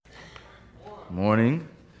Morning.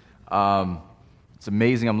 It's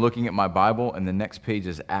amazing. I'm looking at my Bible, and the next page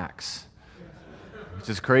is Acts, which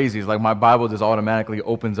is crazy. It's like my Bible just automatically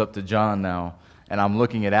opens up to John now, and I'm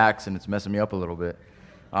looking at Acts, and it's messing me up a little bit.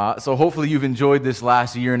 So hopefully you've enjoyed this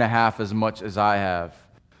last year and a half as much as I have.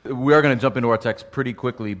 We are going to jump into our text pretty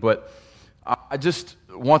quickly, but I just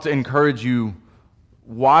want to encourage you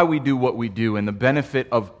why we do what we do and the benefit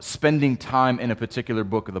of spending time in a particular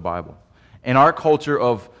book of the Bible. In our culture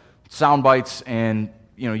of sound bites and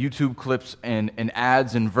YouTube clips and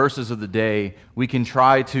ads and verses of the day, we can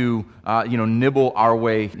try to nibble our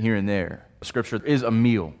way here and there. Scripture is a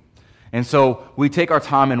meal. And so we take our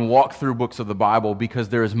time and walk through books of the Bible because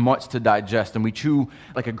there is much to digest. And we chew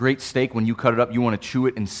like a great steak. When you cut it up, you want to chew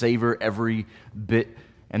it and savor every bit.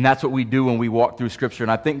 And that's what we do when we walk through Scripture.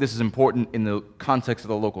 And I think this is important in the context of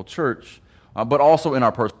the local church, but also in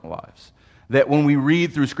our personal lives. That when we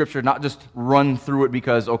read through Scripture, not just run through it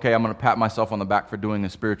because, okay, I'm going to pat myself on the back for doing a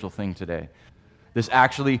spiritual thing today. This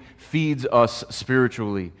actually feeds us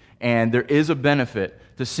spiritually, and there is a benefit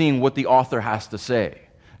to seeing what the author has to say.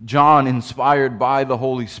 John, inspired by the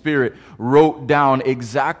Holy Spirit, wrote down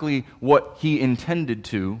exactly what he intended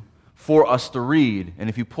to for us to read. And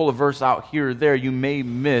if you pull a verse out here or there, you may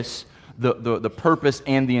miss the purpose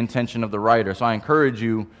and the intention of the writer. So I encourage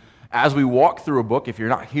you, as we walk through a book, if you're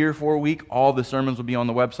not here for a week, all the sermons will be on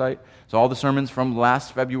the website. So all the sermons from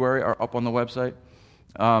last February are up on the website.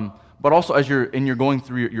 But also as you're going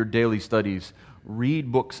through your daily studies,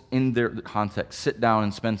 read books in their context. Sit down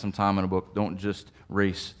and spend some time on a book. Don't just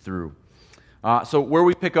race through. So where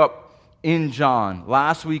we pick up in John,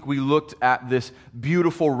 last week we looked at this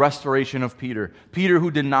beautiful restoration of Peter. Peter who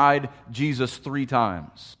denied Jesus 3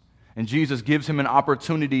 times. And Jesus gives him an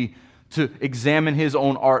opportunity to examine his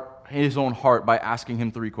own heart by asking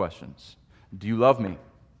him 3 questions. Do you love me?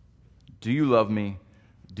 Do you love me?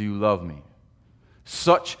 Do you love me?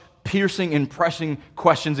 Such piercing and pressing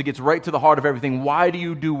questions. It gets right to the heart of everything. Why do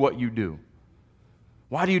you do what you do?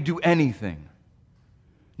 Why do you do anything?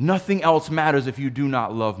 Nothing else matters if you do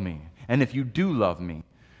not love me. And if you do love me,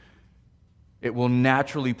 it will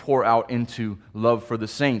naturally pour out into love for the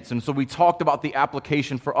saints. And so we talked about the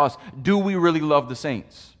application for us. Do we really love the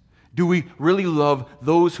saints? Do we really love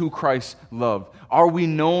those who Christ loved? Are we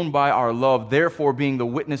known by our love, therefore being the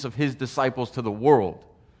witness of his disciples to the world?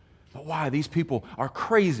 But why? These people are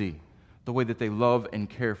crazy the way that they love and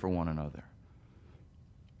care for one another.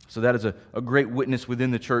 So that is a great witness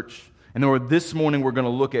within the church. And then this morning we're going to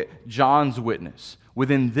look at John's witness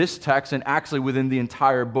within this text and actually within the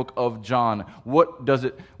entire book of John. What is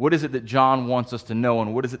it that John wants us to know,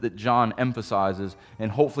 and what is it that John emphasizes?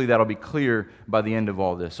 And hopefully that'll be clear by the end of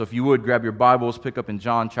all this. So if you would, grab your Bibles, pick up in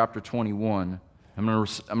John chapter 21. I'm going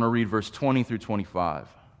to read verse 20 through 25.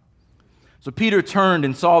 So Peter turned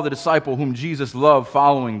and saw the disciple whom Jesus loved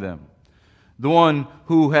following them, the one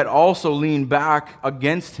who had also leaned back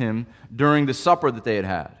against him during the supper that they had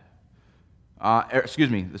had.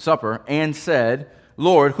 The supper, and said,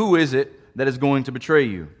 Lord, who is it that is going to betray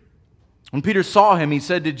you? When Peter saw him, he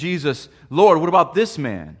said to Jesus, Lord, what about this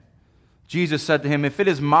man? Jesus said to him, if it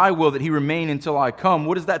is my will that he remain until I come,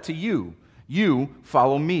 what is that to you? You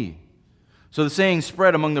follow me. So the saying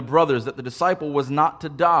spread among the brothers that the disciple was not to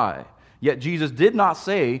die. Yet Jesus did not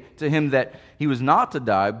say to him that he was not to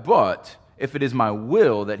die, but if it is my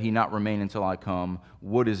will that he not remain until I come,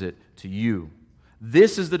 what is it to you?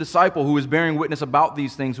 This is the disciple who is bearing witness about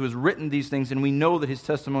these things, who has written these things, and we know that his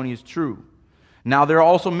testimony is true. Now there are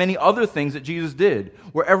also many other things that Jesus did.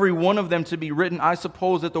 Were every one of them to be written, I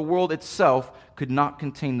suppose that the world itself could not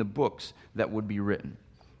contain the books that would be written.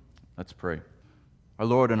 Let's pray. Our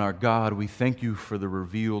Lord and our God, we thank you for the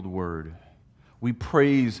revealed word. We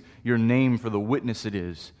praise your name for the witness it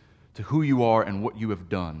is to who you are and what you have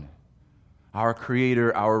done. Our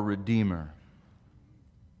Creator, our Redeemer.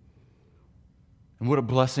 And what a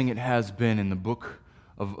blessing it has been in the book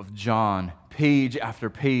of John. Page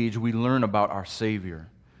after page, we learn about our Savior.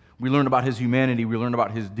 We learn about his humanity. We learn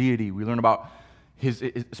about his deity. We learn about his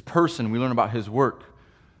person. We learn about his work,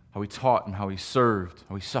 how he taught and how he served,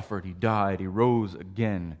 how he suffered, he died, he rose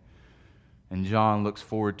again. And John looks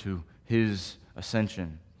forward to his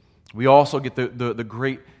ascension. We also get the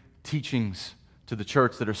great teachings to the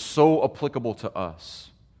church that are so applicable to us.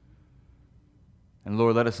 And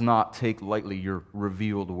Lord, let us not take lightly your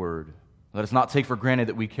revealed word. Let us not take for granted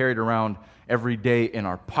that we carry it around every day in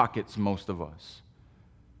our pockets, most of us.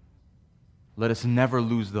 Let us never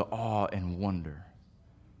lose the awe and wonder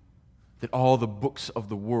that all the books of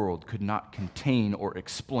the world could not contain or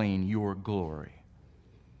explain your glory.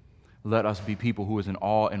 Let us be people who is in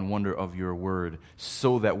awe and wonder of your word,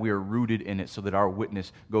 so that we are rooted in it, so that our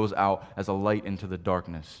witness goes out as a light into the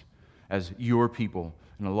darkness, as your people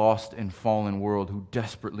in a lost and fallen world who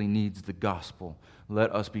desperately needs the gospel.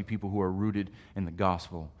 Let us be people who are rooted in the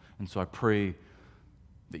gospel. And so I pray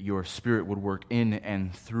that your Spirit would work in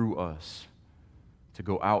and through us to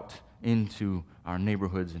go out into our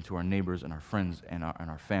neighborhoods and to our neighbors and our friends and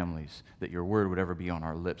our families, that your word would ever be on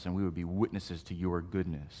our lips and we would be witnesses to your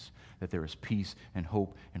goodness, that there is peace and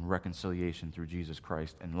hope and reconciliation through Jesus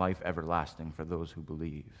Christ and life everlasting for those who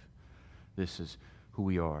believe. This is who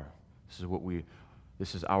we are.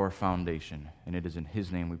 This is our foundation, and it is in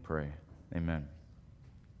his name we pray. Amen.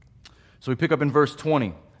 So we pick up in verse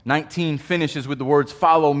 20. 19 finishes with the words,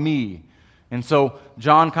 "Follow me." And so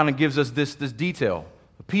John kind of gives us this detail.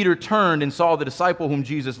 Peter turned and saw the disciple whom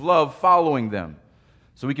Jesus loved following them.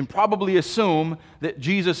 So we can probably assume that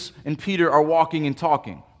Jesus and Peter are walking and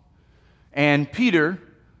talking. And Peter,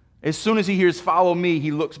 as soon as he hears "follow me,"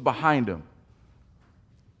 he looks behind him.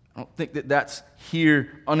 I don't think that that's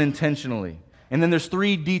here unintentionally. And then there's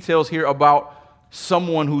 3 details here about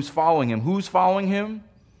someone who's following him. Who's following him?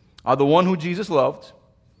 The one who Jesus loved,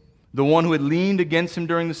 the one who had leaned against him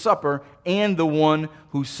during the supper, and the one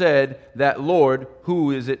who said that, "Lord,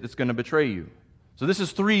 who is it that's going to betray you?" So this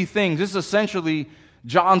is 3 things. This is essentially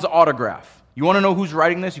John's autograph. You want to know who's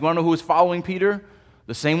writing this? You want to know who is following Peter?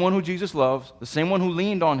 The same one who Jesus loves, the same one who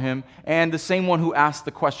leaned on him, and the same one who asked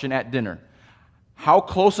the question at dinner. How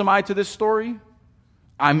close am I to this story?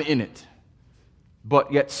 I'm in it,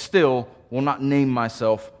 but yet still will not name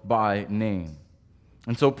myself by name.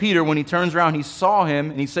 And so Peter, when he turns around, he saw him,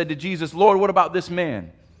 and he said to Jesus, "Lord, what about this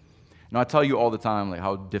man?" Now, I tell you all the time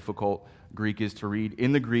how difficult Greek is to read.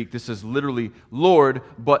 In the Greek, this is literally, "Lord,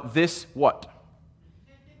 but this what?"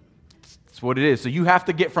 That's what it is. So you have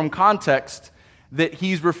to get from context that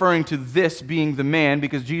he's referring to this being the man,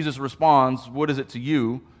 because Jesus responds, "What is it to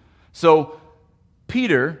you?" So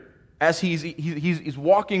Peter, as he's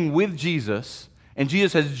walking with Jesus, and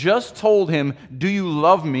Jesus has just told him, "Do you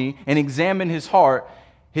love me?" and examined his heart,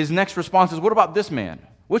 his next response is, "What about this man?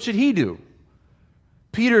 What should he do?"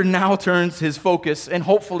 Peter now turns his focus and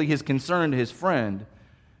hopefully his concern to his friend,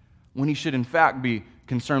 when he should in fact be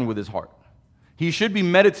concerned with his heart. He should be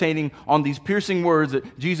meditating on these piercing words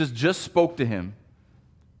that Jesus just spoke to him,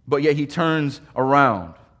 but yet he turns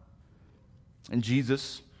around. And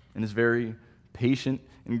Jesus, in his very patient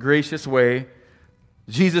and gracious way,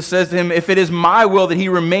 Jesus says to him, "If it is my will that he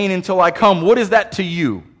remain until I come, what is that to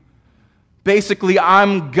you?" Basically,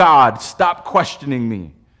 I'm God. Stop questioning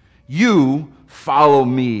me. You follow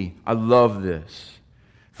me. I love this.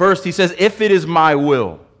 First, he says, "If it is my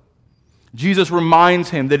will." Jesus reminds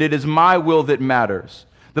him that it is my will that matters.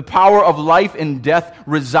 The power of life and death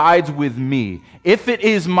resides with me. If it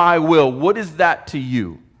is my will, what is that to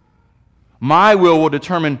you? My will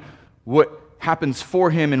determine what happens for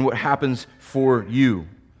him and what happens for you.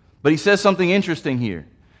 But he says something interesting here.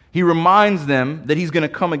 He reminds them that he's going to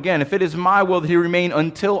come again. If it is my will that he remain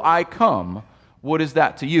until I come, what is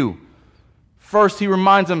that to you? First, he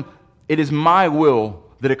reminds them, it is my will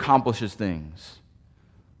that accomplishes things.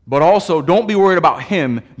 But also, don't be worried about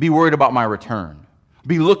him, be worried about my return.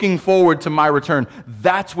 Be looking forward to my return.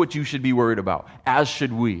 That's what you should be worried about, as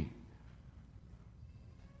should we.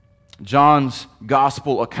 John's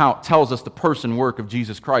gospel account tells us the person work of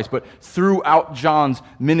Jesus Christ, but throughout John's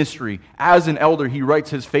ministry, as an elder, he writes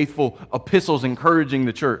his faithful epistles encouraging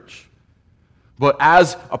the church. But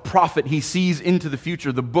as a prophet, he sees into the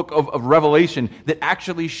future, the book of Revelation that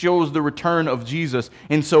actually shows the return of Jesus.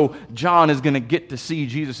 And so John is going to get to see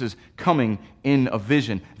Jesus' coming in a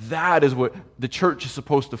vision. That is what the church is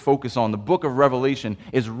supposed to focus on. The book of Revelation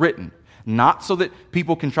is written not so that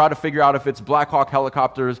people can try to figure out if it's Black Hawk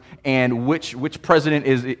helicopters and which president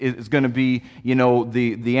is going to be,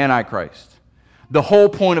 the Antichrist. The whole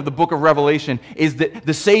point of the book of Revelation is that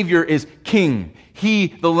the Savior is king. He,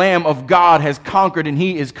 the Lamb of God, has conquered, and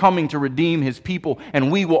he is coming to redeem his people,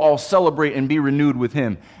 and we will all celebrate and be renewed with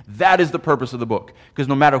him. That is the purpose of the book. Because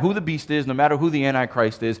no matter who the beast is, no matter who the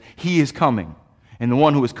Antichrist is, he is coming. And the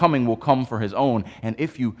one who is coming will come for his own. And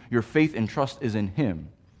if your faith and trust is in him,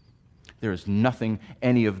 there is nothing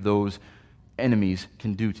any of those enemies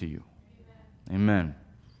can do to you. Amen.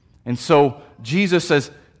 And so Jesus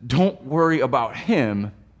says, don't worry about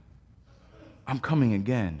him. I'm coming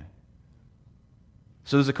again.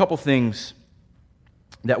 So there's a couple things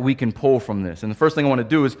that we can pull from this. And the first thing I want to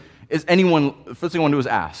do is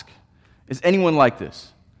ask, is anyone like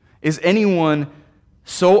this? Is anyone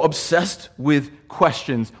so obsessed with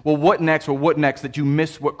questions, well, what next, that you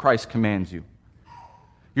miss what Christ commands you?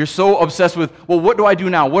 You're so obsessed with, well, what do I do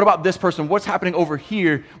now? What about this person? What's happening over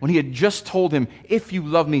here? When he had just told him, if you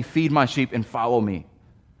love me, feed my sheep and follow me.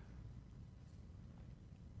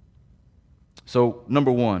 So,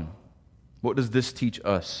 number one, what does this teach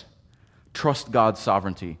us? Trust God's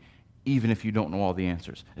sovereignty, even if you don't know all the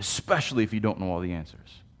answers, especially if you don't know all the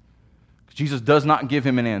answers. Jesus does not give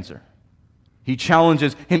him an answer. He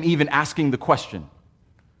challenges him even asking the question,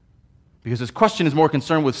 because his question is more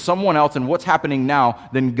concerned with someone else and what's happening now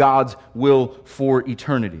than God's will for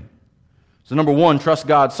eternity. So number one, trust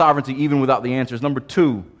God's sovereignty even without the answers. Number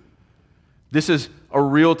two, this is a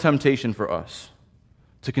real temptation for us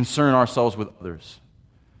to concern ourselves with others.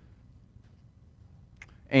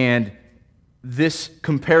 And this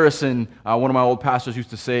comparison, one of my old pastors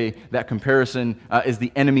used to say that comparison is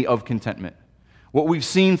the enemy of contentment. What we've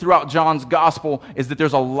seen throughout John's gospel is that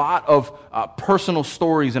there's a lot of personal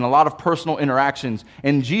stories and a lot of personal interactions,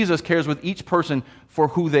 and Jesus cares with each person for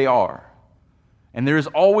who they are. And there is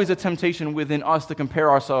always a temptation within us to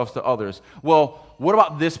compare ourselves to others. Well, what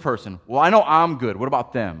about this person? Well, I know I'm good. What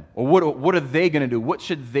about them? Or what are they going to do? What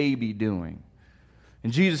should they be doing?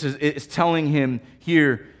 And Jesus is telling him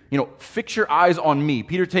here, fix your eyes on me.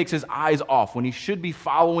 Peter takes his eyes off. When he should be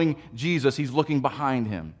following Jesus, he's looking behind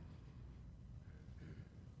him.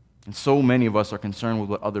 And so many of us are concerned with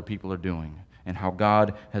what other people are doing and how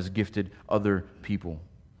God has gifted other people.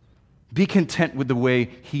 Be content with the way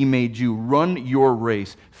he made you. Run your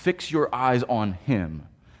race. Fix your eyes on him.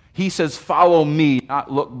 He says, follow me,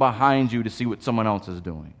 not look behind you to see what someone else is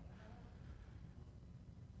doing.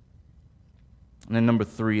 And then number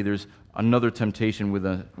three, there's another temptation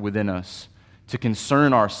within us to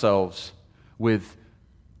concern ourselves with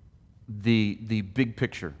the big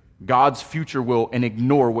picture, God's future will, and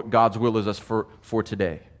ignore what God's will is us for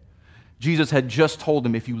today. Jesus had just told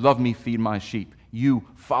him, if you love me, feed my sheep. You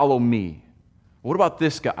follow me. What about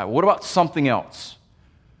this guy? What about something else?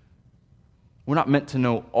 We're not meant to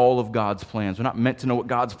know all of God's plans. We're not meant to know what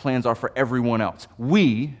God's plans are for everyone else.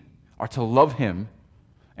 We are to love him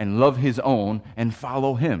and love his own and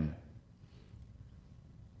follow him.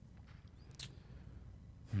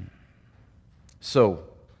 So,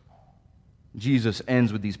 Jesus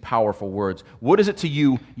ends with these powerful words. What is it to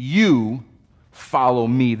you? You follow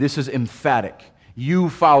me. This is emphatic. You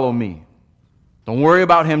follow me. Don't worry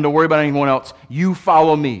about him. Don't worry about anyone else. You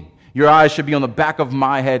follow me. Your eyes should be on the back of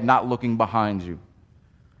my head, not looking behind you.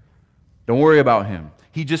 Don't worry about him.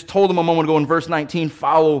 He just told them a moment ago in verse 19,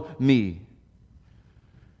 follow me.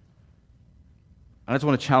 I just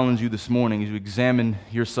want to challenge you this morning as you examine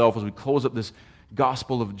yourself as we close up this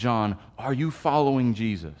Gospel of John. Are you following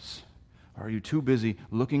Jesus? Or are you too busy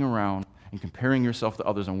looking around and comparing yourself to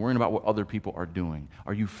others and worrying about what other people are doing?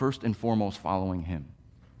 Are you first and foremost following him?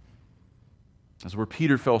 That's where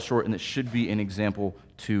Peter fell short, and it should be an example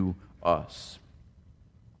to us.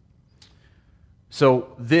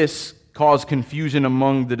 So this caused confusion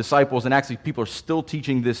among the disciples, and actually people are still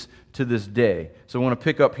teaching this to this day. So I want to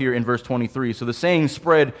pick up here in verse 23. So the saying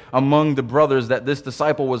spread among the brothers that this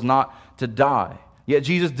disciple was not to die. Yet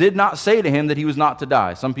Jesus did not say to him that he was not to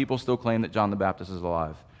die. Some people still claim that John the Baptist is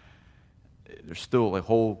alive. There's still a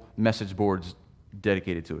whole message boards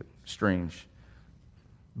dedicated to it. Strange.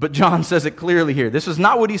 But John says it clearly here. This is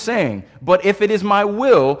not what he's saying. But if it is my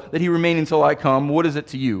will that he remain until I come, what is it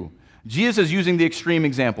to you? Jesus is using the extreme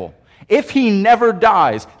example. If he never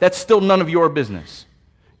dies, that's still none of your business.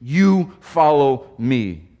 You follow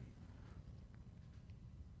me.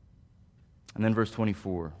 And then verse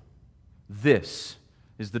 24. This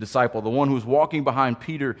is the disciple, the one who's walking behind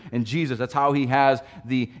Peter and Jesus. That's how he has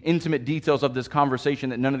the intimate details of this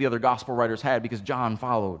conversation that none of the other gospel writers had, because John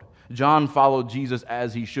followed. John followed Jesus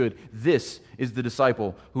as he should. This is the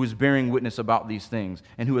disciple who is bearing witness about these things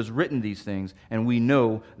and who has written these things, and we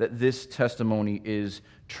know that this testimony is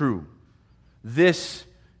true. This,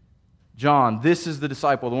 John, this is the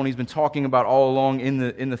disciple, the one he's been talking about all along in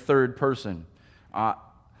the third person.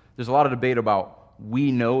 There's a lot of debate about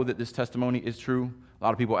we know that this testimony is true. A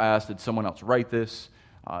lot of people ask, did someone else write this?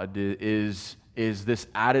 Is this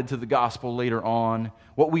added to the gospel later on?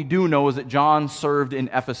 What we do know is that John served in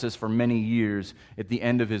Ephesus for many years at the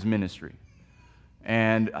end of his ministry.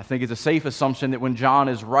 And I think it's a safe assumption that when John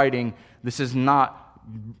is writing, this is not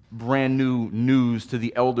brand new news to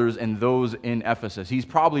the elders and those in Ephesus. He's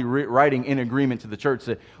probably writing in agreement to the church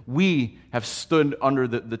that we have stood under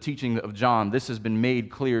the teaching of John. This has been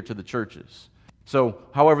made clear to the churches. So,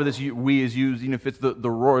 however this we is used, even if it's the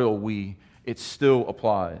royal we, it still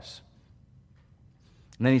applies.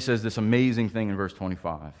 And then he says this amazing thing in verse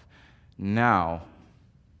 25. Now,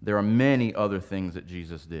 there are many other things that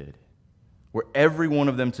Jesus did. were every one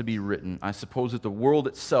of them to be written, I suppose that the world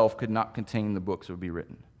itself could not contain the books that would be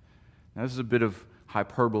written. Now, this is a bit of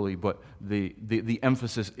hyperbole, but the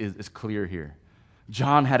emphasis is clear here.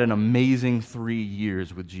 John had an amazing 3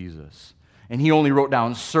 years with Jesus, and he only wrote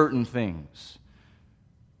down certain things.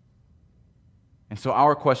 And so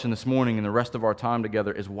our question this morning and the rest of our time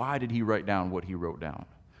together is, why did he write down what he wrote down?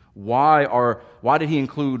 Why did he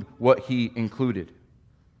include what he included?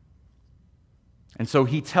 And so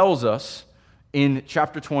he tells us in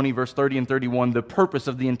chapter 20, verse 30 and 31, the purpose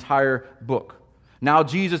of the entire book. Now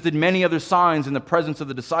Jesus did many other signs in the presence of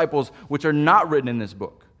the disciples, which are not written in this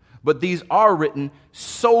book. But these are written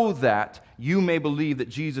so that you may believe that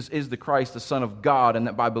Jesus is the Christ, the Son of God, and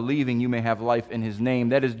that by believing you may have life in his name.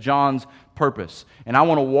 That is John's purpose. And I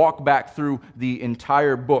want to walk back through the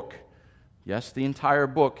entire book. Yes, the entire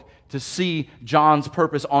book, to see John's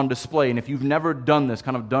purpose on display. And if you've never done this,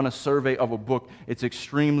 kind of done a survey of a book, it's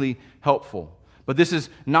extremely helpful. But this is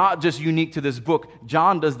not just unique to this book.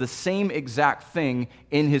 John does the same exact thing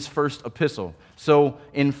in his first epistle. So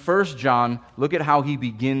in 1 John, look at how he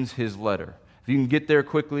begins his letter. If you can get there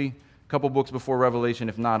quickly, a couple books before Revelation.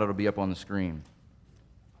 If not, it'll be up on the screen.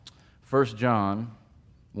 1 John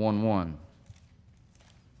 1:1.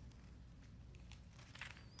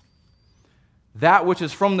 That which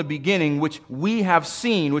is from the beginning, which we have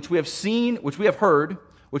seen, which we have heard,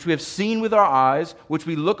 which we have seen with our eyes, which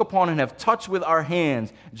we look upon and have touched with our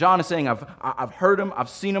hands. John is saying, I've heard him, I've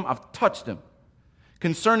seen him, I've touched him.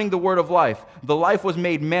 Concerning the word of life, the life was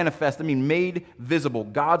made manifest, made visible.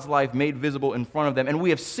 God's life made visible in front of them. And we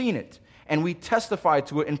have seen it, and we testify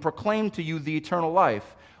to it and proclaim to you the eternal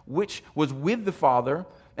life, which was with the Father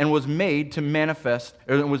and was made manifest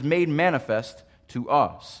to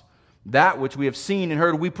us. That which we have seen and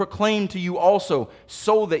heard, we proclaim to you also,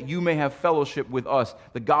 so that you may have fellowship with us.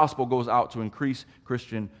 The gospel goes out to increase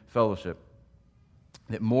Christian fellowship,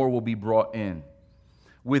 that more will be brought in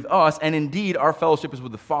with us. And indeed, our fellowship is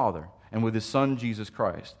with the Father and with his Son, Jesus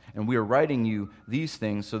Christ. And we are writing you these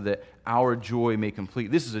things so that our joy may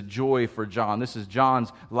complete. This is a joy for John. This is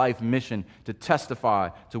John's life mission, to testify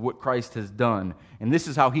to what Christ has done. And this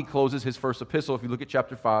is how he closes his first epistle. If you look at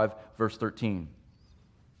chapter 5, verse 13.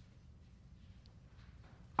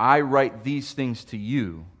 I write these things to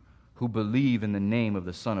you who believe in the name of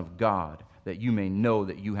the Son of God, that you may know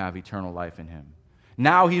that you have eternal life in him.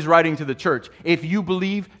 Now he's writing to the church. If you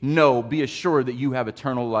believe, be assured that you have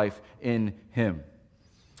eternal life in him.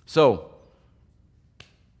 So,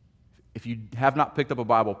 if you have not picked up a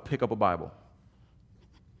Bible, pick up a Bible.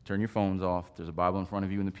 Turn your phones off. There's a Bible in front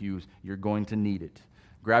of you in the pews. You're going to need it.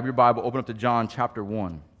 Grab your Bible, open up to John chapter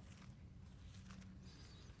 1.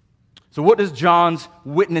 So what does John's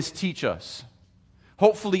witness teach us?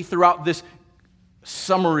 Hopefully throughout this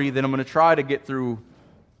summary that I'm going to try to get through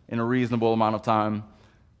in a reasonable amount of time,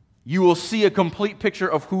 you will see a complete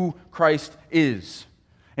picture of who Christ is.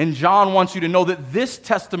 And John wants you to know that this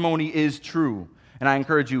testimony is true. And I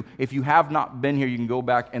encourage you, if you have not been here, you can go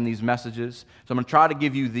back in these messages. So I'm going to try to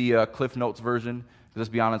give you the Cliff Notes version, because let's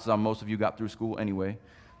be honest, most of you got through school anyway.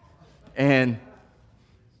 And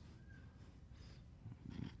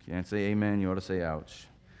can't say amen, you ought to say ouch.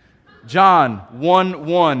 John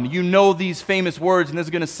 1:1. You know these famous words, and this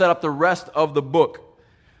is going to set up the rest of the book.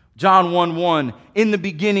 John 1:1. In the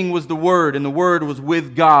beginning was the Word, and the Word was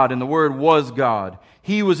with God, and the Word was God.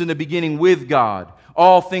 He was in the beginning with God.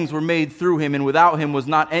 All things were made through him, and without him was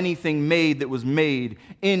not anything made that was made.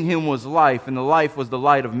 In him was life, and the life was the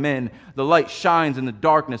light of men. The light shines in the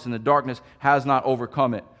darkness, and the darkness has not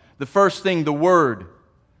overcome it. The first thing, the Word.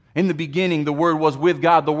 In the beginning, the Word was with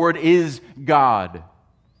God. The Word is God.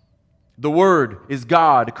 The Word is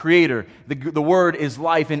God, Creator. The Word is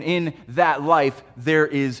life, and in that life there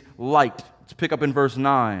is light. Let's pick up in verse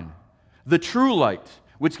 9. The true light,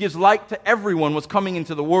 which gives light to everyone, was coming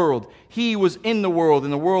into the world. He was in the world,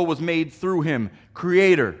 and the world was made through him,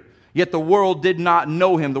 Creator. Yet the world did not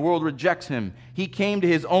know him. The world rejects him. He came to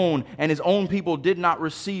his own, and his own people did not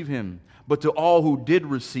receive him. But to all who did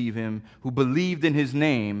receive him, who believed in his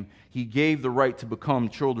name, he gave the right to become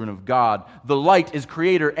children of God. The light is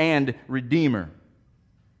Creator and Redeemer,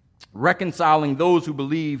 reconciling those who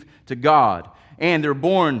believe to God. And they're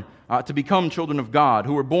born to become children of God,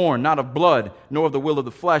 who were born not of blood, nor of the will of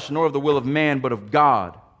the flesh, nor of the will of man, but of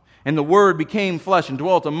God. And the Word became flesh and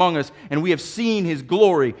dwelt among us, and we have seen his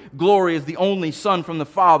glory. Glory is the only Son from the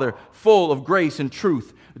Father, full of grace and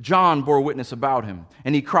truth. John bore witness about him,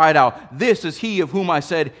 and he cried out, "This is he of whom I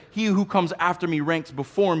said, he who comes after me ranks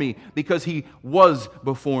before me, because he was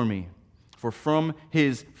before me. For from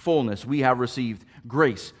his fullness we have received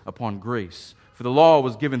grace upon grace. For the law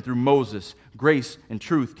was given through Moses. Grace and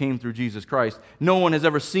truth came through Jesus Christ. No one has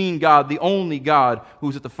ever seen God, the only God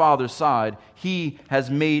who's at the Father's side. He has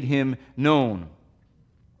made him known.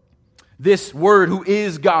 This Word, who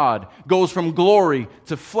is God, goes from glory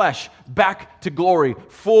to flesh, back to glory,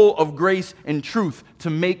 full of grace and truth to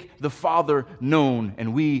make the Father known.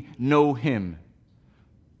 And we know him.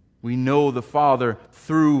 We know the Father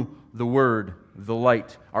through the Word, the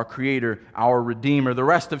light, our Creator, our Redeemer. The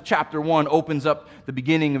rest of chapter 1 opens up the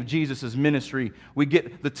beginning of Jesus' ministry. We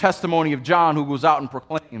get the testimony of John, who goes out and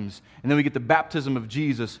proclaims. And then we get the baptism of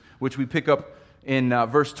Jesus, which we pick up in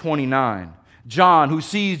verse 29. John, who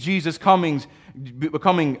sees Jesus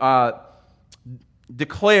becoming,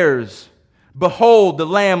 declares, "Behold, the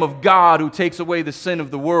Lamb of God who takes away the sin of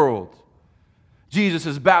the world." Jesus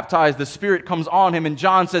is baptized, the Spirit comes on him, and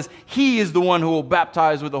John says he is the one who will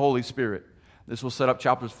baptize with the Holy Spirit. This will set up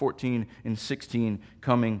chapters 14 and 16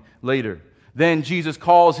 coming later. Then Jesus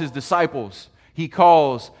calls his disciples. He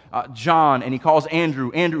calls John, and he calls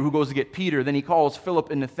Andrew, who goes to get Peter. Then he calls Philip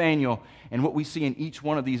and Nathanael. And what we see in each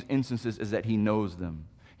one of these instances is that he knows them.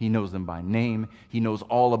 He knows them by name. He knows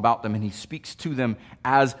all about them, and he speaks to them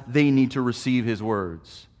as they need to receive his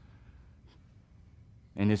words.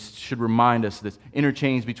 And this should remind us this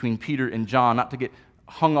interchange between Peter and John, not to get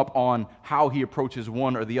hung up on how he approaches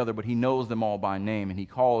one or the other, but he knows them all by name, and he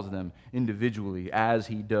calls them individually as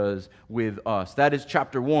he does with us. That is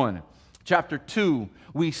chapter 1. Chapter 2,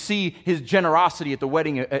 we see his generosity at the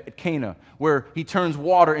wedding at Cana, where he turns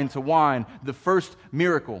water into wine. The first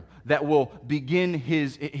miracle that will begin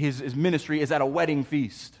his ministry is at a wedding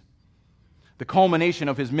feast. The culmination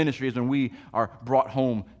of his ministry is when we are brought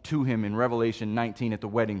home to him in Revelation 19 at the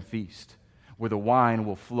wedding feast, where the wine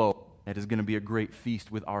will flow. That is going to be a great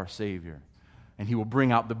feast with our Savior. And he will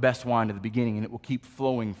bring out the best wine at the beginning, and it will keep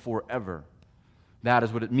flowing forever. That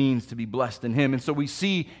is what it means to be blessed in him. And so we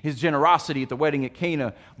see his generosity at the wedding at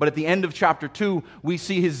Cana. But at the end of chapter 2, we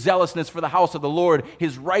see his zealousness for the house of the Lord,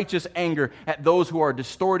 his righteous anger at those who are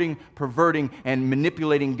distorting, perverting, and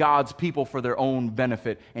manipulating God's people for their own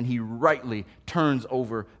benefit. And he rightly turns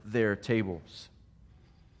over their tables.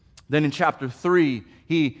 Then in chapter 3,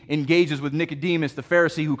 he engages with Nicodemus, the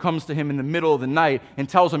Pharisee, who comes to him in the middle of the night and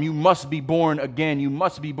tells him, "You must be born again. You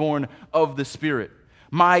must be born of the Spirit.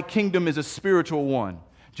 My kingdom is a spiritual one.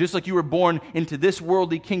 Just like you were born into this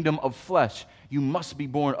worldly kingdom of flesh, you must be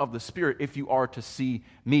born of the Spirit if you are to see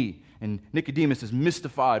me." And Nicodemus is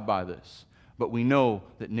mystified by this. But we know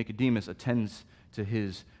that Nicodemus attends to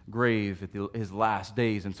his grave at his last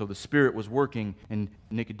days. And so the Spirit was working, and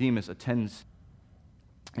Nicodemus attends.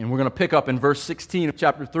 And we're going to pick up in verse 16 of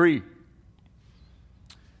chapter 3,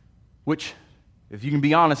 which, if you can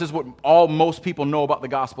be honest, is what most people know about the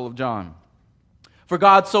Gospel of John. "For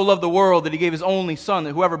God so loved the world that he gave his only Son,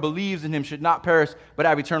 that whoever believes in him should not perish, but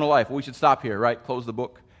have eternal life." Well, we should stop here, right? Close the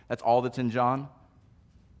book. That's all that's in John?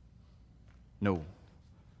 No.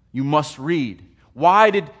 You must read. Why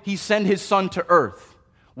did he send his Son to earth?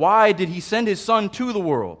 Why did he send his Son to the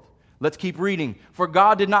world? Let's keep reading. "For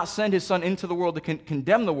God did not send his Son into the world to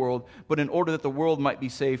condemn the world, but in order that the world might be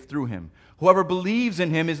saved through him. Whoever believes in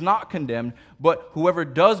him is not condemned, but whoever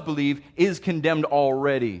does believe is condemned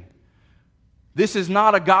already." This is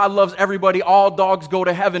not a God loves everybody, all dogs go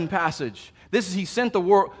to heaven passage. This is he sent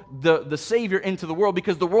the Savior into the world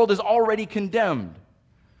because the world is already condemned,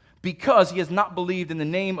 because he has not believed in the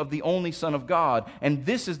name of the only Son of God. And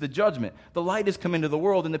this is the judgment. The light has come into the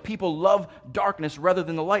world, and the people love darkness rather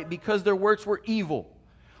than the light because their works were evil.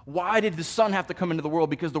 Why did the Son have to come into the world?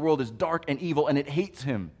 Because the world is dark and evil, and it hates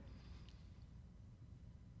him.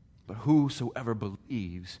 But whosoever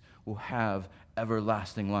believes will have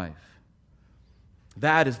everlasting life.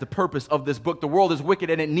 That is the purpose of this book. The world is wicked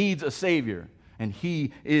and it needs a Savior, and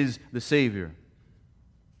he is the Savior.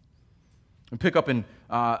 And pick up in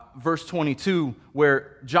verse 22,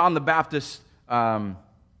 where John the Baptist, right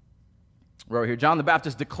here, John the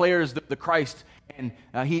Baptist declares the Christ, and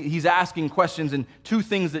he's asking questions, and two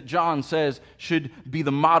things that John says should be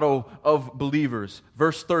the motto of believers.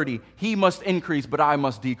 Verse 30, "He must increase, but I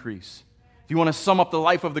must decrease." If you want to sum up the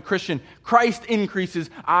life of the Christian, Christ increases,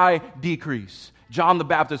 I decrease. John the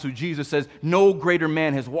Baptist, who Jesus says, no greater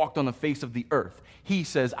man has walked on the face of the earth. He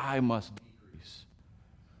says, I must decrease.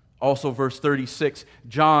 Also, verse 36,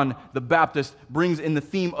 John the Baptist brings in the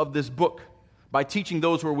theme of this book by teaching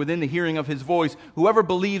those who are within the hearing of his voice, whoever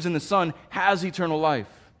believes in the Son has eternal life.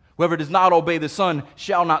 Whoever does not obey the Son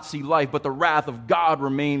shall not see life, but the wrath of God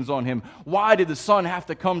remains on him. Why did the Son have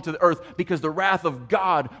to come to the earth? Because the wrath of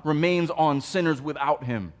God remains on sinners without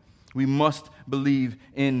him. We must believe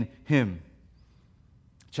in him.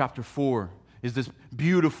 Chapter 4, is this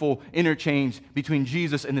beautiful interchange between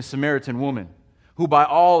Jesus and the Samaritan woman, who by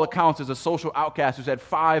all accounts is a social outcast who's had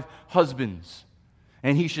 5 husbands.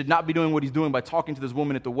 And he should not be doing what he's doing by talking to this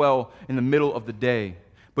woman at the well in the middle of the day.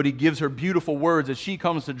 But he gives her beautiful words as she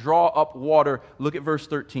comes to draw up water. Look at verse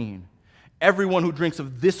 13. Everyone who drinks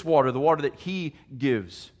of this water, the water that he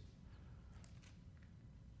gives.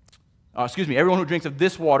 Everyone who drinks of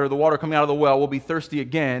this water, the water coming out of the well, will be thirsty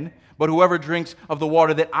again. But whoever drinks of the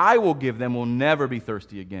water that I will give them will never be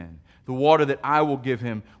thirsty again. The water that I will give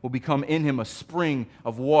him will become in him a spring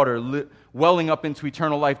of water welling up into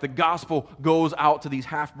eternal life. The gospel goes out to these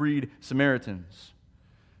half-breed Samaritans.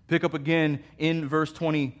 Pick up again in verse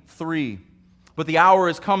 23. But the hour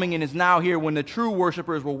is coming and is now here when the true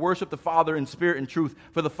worshipers will worship the Father in spirit and truth.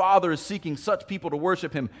 For the Father is seeking such people to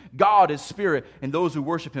worship him. God is spirit, and those who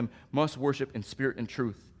worship him must worship in spirit and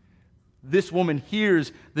truth. This woman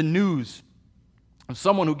hears the news of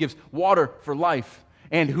someone who gives water for life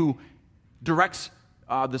and who directs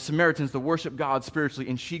the Samaritans to worship God spiritually,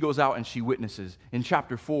 and she goes out and she witnesses. In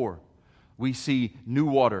chapter 4, we see new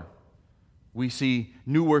water. We see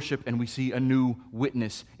new worship, and we see a new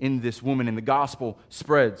witness in this woman, and the gospel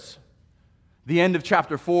spreads. The end of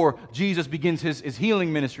chapter 4, Jesus begins his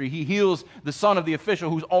healing ministry. He heals the son of the official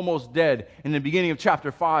who's almost dead. In the beginning of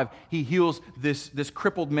chapter 5, he heals this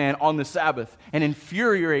crippled man on the Sabbath and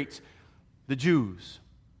infuriates the Jews.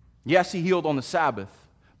 Yes, he healed on the Sabbath,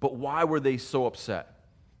 but why were they so upset?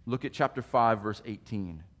 Look at chapter 5, verse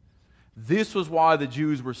 18. This was why the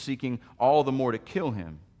Jews were seeking all the more to kill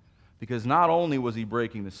him, because not only was he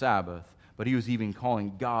breaking the Sabbath, but he was even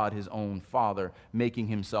calling God his own Father, making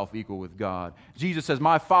himself equal with God. Jesus says,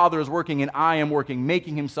 my Father is working and I am working,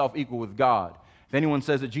 making himself equal with God. If anyone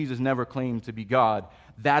says that Jesus never claimed to be God,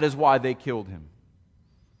 that is why they killed him.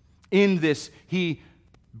 In this, he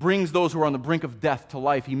brings those who are on the brink of death to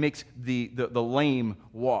life. He makes the lame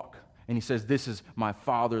walk. And he says, this is my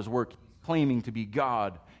Father's work, claiming to be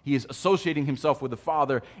God. He is associating himself with the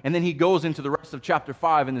Father, and then he goes into the rest of chapter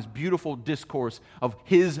 5 in this beautiful discourse of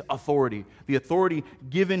his authority, the authority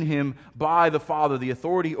given him by the Father, the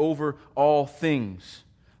authority over all things.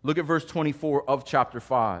 Look at verse 24 of chapter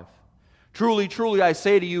 5. Truly, truly, I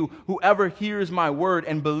say to you, whoever hears my word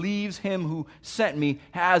and believes him who sent me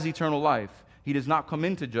has eternal life. He does not come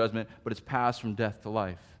into judgment, but is passed from death to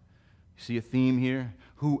life. You see a theme here?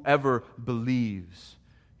 Whoever believes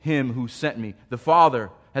him who sent me. The Father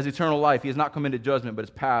has eternal life. He has not come into judgment, but is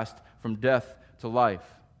passed from death to life.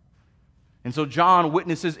 And so John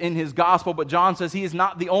witnesses in his gospel, but John says he is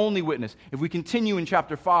not the only witness. If we continue in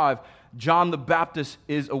chapter 5, John the Baptist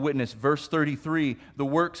is a witness. Verse 33, the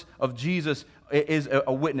works of Jesus is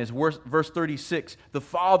a witness. Verse 36, the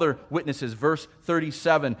Father witnesses. Verse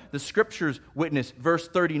 37, the Scriptures witness. Verse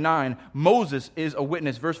 39, Moses is a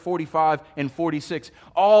witness. Verse 45 and 46,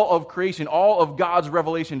 all of creation, all of God's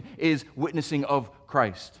revelation is witnessing of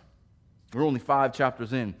Christ. We're only 5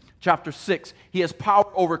 chapters in. Chapter 6, he has power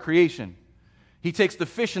over creation. He takes the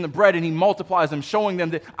fish and the bread and he multiplies them, showing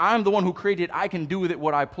them that I'm the one who created it. I can do with it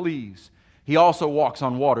what I please. He also walks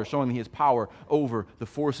on water, showing that he has power over the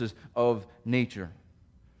forces of nature.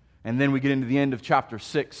 And then we get into the end of chapter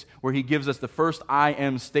 6, where he gives us the first I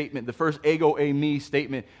am statement, the first ego eimi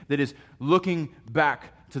statement that is looking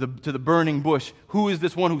back to the burning bush. Who is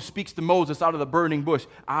this one who speaks to Moses out of the burning bush?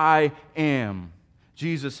 I am.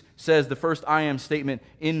 Jesus says the first I am statement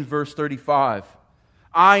in verse 35.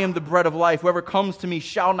 I am the bread of life. Whoever comes to me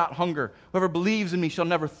shall not hunger. Whoever believes in me shall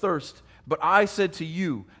never thirst. But I said to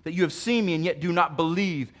you that you have seen me and yet do not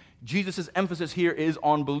believe. Jesus' emphasis here is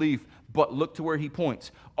on belief. But look to where he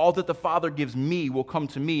points. All that the Father gives me will come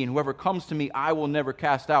to me, and whoever comes to me I will never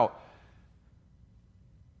cast out.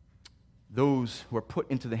 Those who are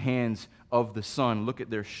put into the hands of the Son, look at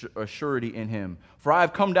their surety in him. For I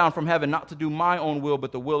have come down from heaven not to do my own will,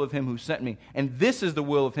 but the will of him who sent me. And this is the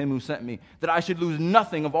will of him who sent me, that I should lose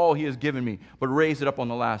nothing of all he has given me, but raise it up on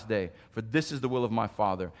the last day. For this is the will of my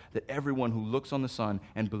Father, that everyone who looks on the Son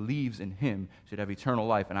and believes in him should have eternal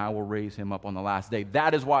life, and I will raise him up on the last day.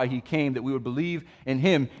 That is why he came, that we would believe in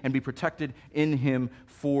him and be protected in him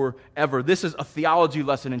forever. This is a theology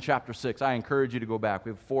lesson in chapter 6. I encourage you to go back.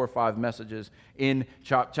 We have 4 or 5 messages in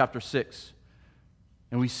chapter 6.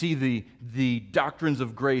 And we see the doctrines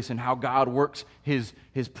of grace and how God works his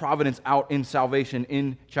providence out in salvation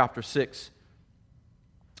in chapter 6.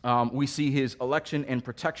 We see his election and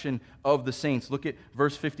protection of the saints. Look at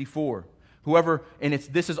verse 54.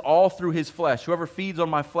 This is all through his flesh. Whoever feeds on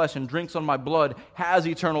my flesh and drinks on my blood has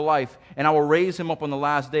eternal life, and I will raise him up on the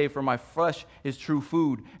last day, for my flesh is true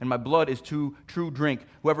food, and my blood is true drink.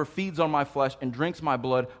 Whoever feeds on my flesh and drinks my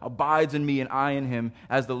blood abides in me, and I in him,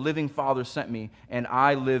 as the living Father sent me, and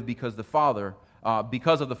I live because of the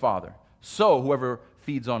Father. So whoever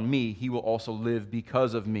feeds on me, he will also live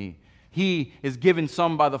because of me. He is given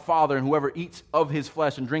some by the Father, and whoever eats of his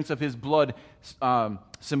flesh and drinks of his blood,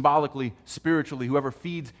 symbolically, spiritually, whoever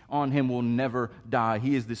feeds on him will never die.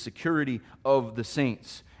 He is the security of the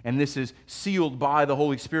saints. And this is sealed by the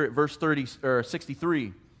Holy Spirit. Verse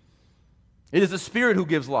 63. It is the Spirit who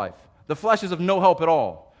gives life. The flesh is of no help at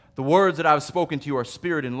all. The words that I have spoken to you are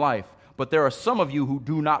spirit and life. But there are some of you who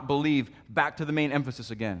do not believe. Back to the main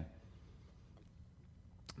emphasis again.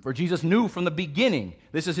 For Jesus knew from the beginning,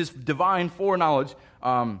 this is his divine foreknowledge,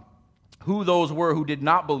 who those were who did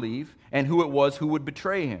not believe and who it was who would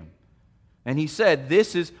betray him. And he said,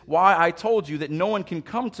 "This is why I told you that no one can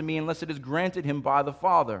come to me unless it is granted him by the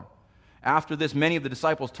Father." After this, many of the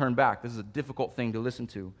disciples turned back. This is a difficult thing to listen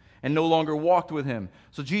to, and no longer walked with him.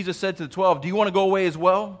 So Jesus said to the 12, "Do you want to go away as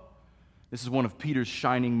well?" This is one of Peter's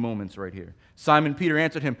shining moments right here. Simon Peter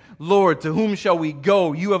answered him, "Lord, to whom shall we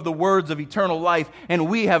go? You have the words of eternal life, and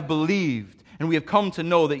we have believed, and we have come to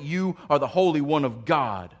know that you are the Holy One of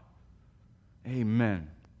God." Amen.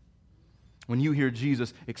 When you hear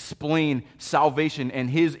Jesus explain salvation and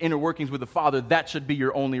his inner workings with the Father, that should be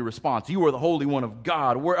your only response. You are the Holy One of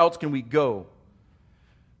God. Where else can we go?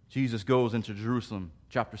 Jesus goes into Jerusalem.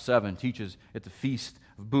 Chapter 7 teaches at the Feast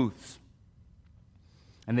of Booths.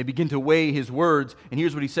 And they begin to weigh his words. And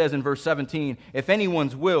here's what he says in verse 17. "If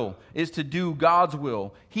anyone's will is to do God's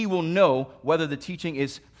will, he will know whether the teaching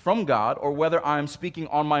is from God or whether I am speaking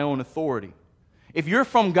on my own authority. If you're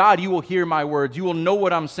from God, you will hear my words. You will know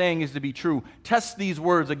what I'm saying is to be true. Test these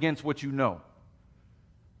words against what you know."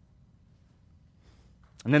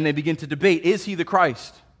 And then they begin to debate, is he the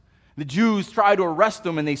Christ? The Jews try to arrest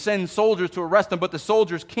him, and they send soldiers to arrest him, but the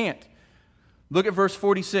soldiers can't. Look at verse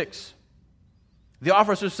 46. The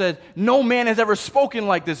officer said, "No man has ever spoken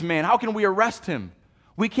like this man. How can we arrest him?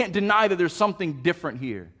 We can't deny that there's something different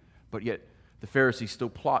here." But yet the Pharisees still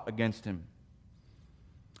plot against him.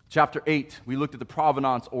 Chapter 8, we looked at the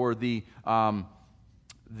provenance or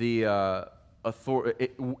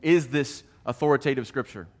is this authoritative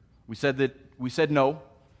scripture? We said no. I'm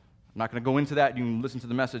not going to go into that. You can listen to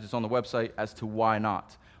the message. It's on the website as to why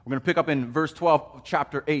not. We're going to pick up in verse 12 of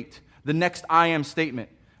chapter 8, the next I am statement.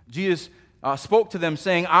 Jesus spoke to them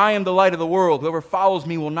saying, "I am the light of the world. Whoever follows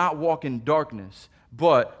me will not walk in darkness,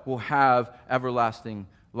 but will have everlasting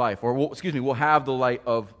life." Will have the light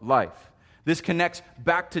of life. This connects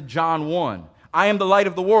back to John 1. "I am the light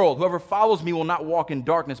of the world. Whoever follows me will not walk in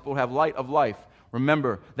darkness, but will have light of life."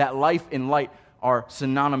 Remember that life and light are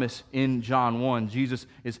synonymous in John 1. Jesus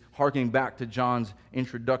is harking back to John's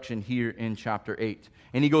introduction here in chapter 8.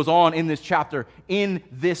 And he goes on in this chapter, "In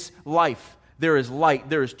this life, there is light,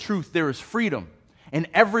 there is truth, there is freedom. And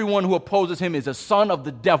everyone who opposes him is a son of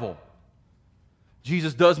the devil."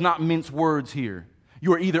 Jesus does not mince words here.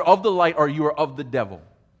 You are either of the light or you are of the devil.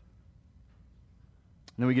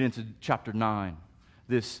 And then we get into chapter 9,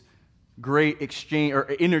 this great exchange or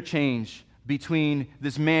interchange between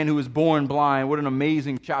this man who was born blind, what an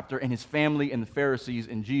amazing chapter, and his family and the Pharisees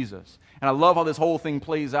and Jesus. And I love how this whole thing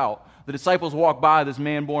plays out. The disciples walk by this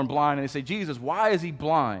man born blind and they say, "Jesus, why is he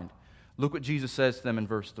blind?" Look what Jesus says to them in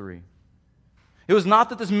verse 3. "It was not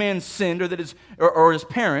that this man sinned or his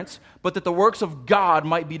parents, but that the works of God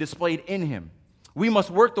might be displayed in him. We must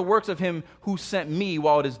work the works of him who sent me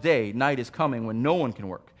while it is day. Night is coming when no one can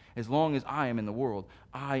work. As long as I am in the world,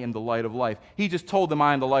 I am the light of life." He just told them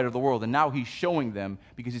I am the light of the world, and now he's showing them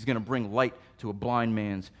because he's going to bring light to a blind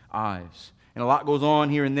man's eyes. And a lot goes on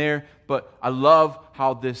here and there, but I love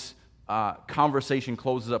how this conversation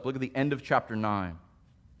closes up. Look at the end of chapter 9.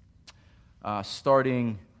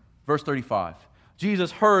 Starting verse 35.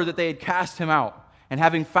 "Jesus heard that they had cast him out, and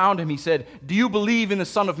having found him, he said, 'Do you believe in the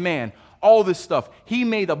Son of Man?'" All this stuff. He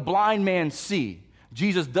made a blind man see.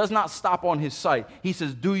 Jesus does not stop on his sight. He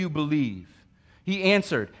says, "Do you believe?" He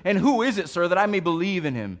answered, "And who is it, sir, that I may believe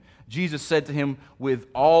in him?" Jesus said to him with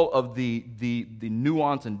all of the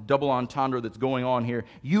nuance and double entendre that's going on here,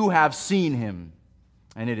 "You have seen him,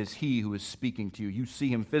 and it is he who is speaking to you. You see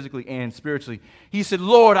him physically and spiritually." He said,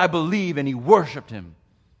 "Lord, I believe," and he worshiped him.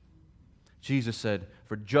 Jesus said,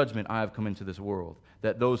 "For judgment I have come into this world,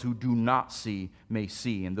 that those who do not see may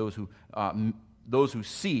see, and those who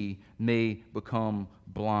see may become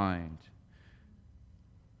blind."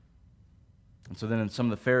 And so then some of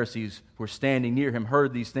the Pharisees who were standing near him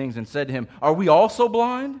heard these things and said to him, "Are we also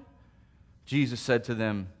blind?" Jesus said to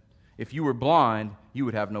them, "If you were blind, you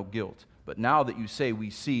would have no guilt. But now that you say we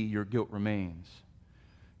see, your guilt remains.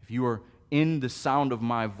 If you are in the sound of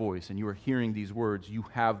my voice and you are hearing these words, you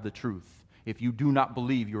have the truth. If you do not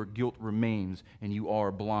believe, your guilt remains and you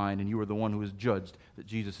are blind and you are the one who is judged," that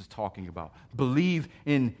Jesus is talking about. Believe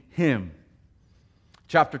in him.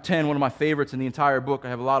 Chapter 10, one of my favorites in the entire book. I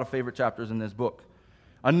have a lot of favorite chapters in this book.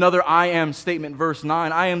 Another I am statement, verse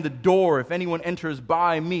 9. "I am the door. If anyone enters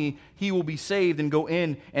by me, he will be saved and go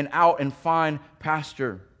in and out and find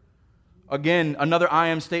pasture." Again, another I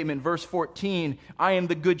am statement, verse 14. "I am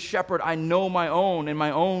the good shepherd. I know my own, and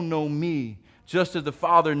my own know me. Just as the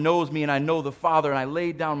Father knows me, and I know the Father, and I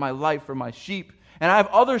lay down my life for my sheep. And I have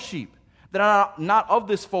other sheep that are not of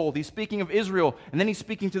this fold." He's speaking of Israel, and then he's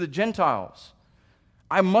speaking to the Gentiles.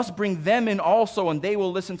 "I must bring them in also, and they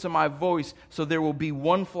will listen to my voice, so there will be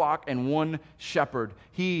one flock and one shepherd."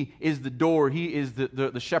 He is the door. He is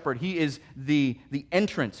the shepherd. He is the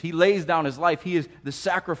entrance. He lays down his life. He is the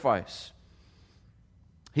sacrifice.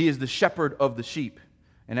 He is the shepherd of the sheep.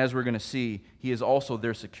 And as we're going to see, he is also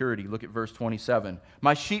their security. Look at verse 27.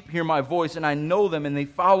 "My sheep hear my voice, and I know them, and they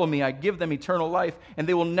follow me. I give them eternal life, and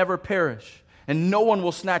they will never perish, and no one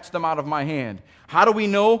will snatch them out of my hand." How do we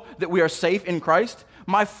know that we are safe in Christ?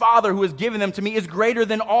 "My Father who has given them to me is greater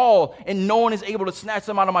than all, and no one is able to snatch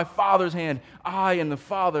them out of my Father's hand. I and the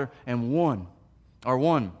Father are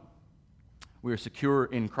one. We are secure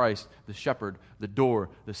in Christ, the shepherd, the door,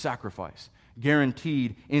 the sacrifice,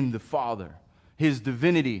 guaranteed in the Father. His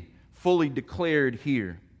divinity fully declared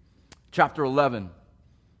here. Chapter 11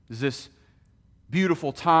 is this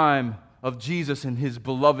beautiful time of Jesus and his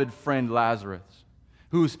beloved friend Lazarus,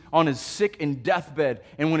 who's on his sick and deathbed.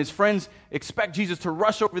 And when his friends expect Jesus to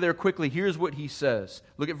rush over there quickly, here's what he says.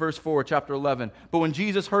 Look at verse 4, chapter 11. "But when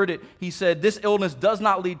Jesus heard it, he said, 'This illness does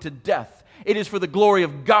not lead to death. It is for the glory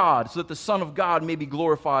of God, so that the Son of God may be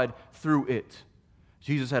glorified through it.'"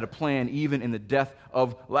 Jesus had a plan even in the death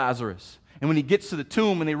of Lazarus. And when he gets to the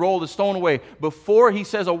tomb and they roll the stone away, before he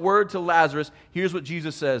says a word to Lazarus, here's what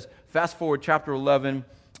Jesus says. Fast forward, chapter 11.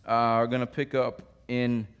 We're going to pick up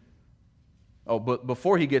in... but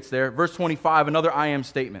before he gets there, verse 25, another I am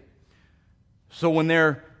statement. "So when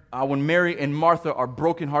Mary and Martha are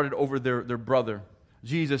brokenhearted over their brother,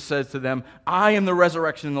 Jesus says to them, 'I am the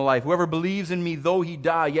resurrection and the life. Whoever believes in me, though he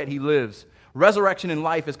die, yet he lives.'" Resurrection and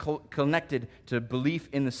life is connected to belief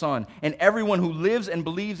in the Son. "And everyone who lives and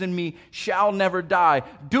believes in me shall never die."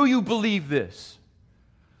 Do you believe this?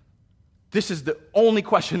 This is the only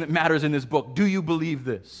question that matters in this book. Do you believe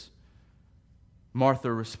this?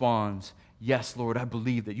 Martha responds, "Yes, Lord, I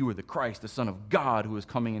believe that you are the Christ, the Son of God, who is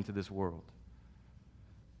coming into this world."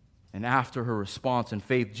 And after her response and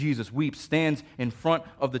faith, Jesus weeps, stands in front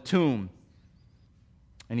of the tomb,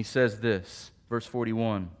 and he says this, verse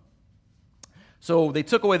 41. "So they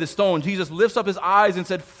took away the stone. Jesus lifts up his eyes and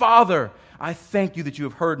said, 'Father, I thank you that you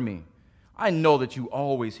have heard me. I know that you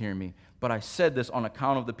always hear me, but I said this on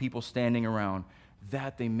account of the people standing around,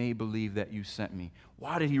 that they may believe that you sent me.'"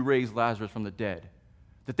 Why did he raise Lazarus from the dead?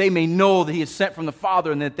 That they may know that he is sent from the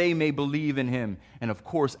Father and that they may believe in him. And of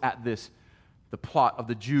course, at this, the plot of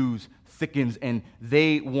the Jews thickens and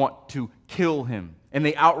they want to kill him. And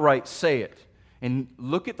they outright say it. And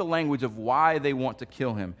look at the language of why they want to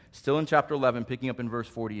kill him. Still in chapter 11, picking up in verse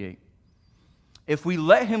 48. "If we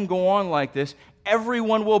let him go on like this,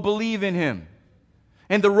 everyone will believe in him.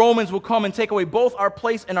 And the Romans will come and take away both our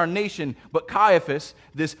place and our nation." But Caiaphas,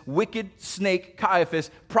 this wicked snake Caiaphas,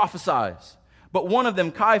 prophesies. But one of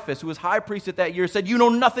them, Caiaphas, who was high priest at that year, said, "You know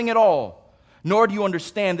nothing at all, nor do you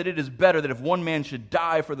understand that it is better that if one man should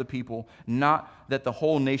die for the people, not that the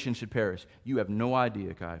whole nation should perish." You have no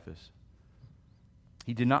idea, Caiaphas.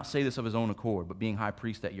 He did not say this of his own accord, but being high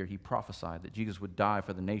priest that year, he prophesied that Jesus would die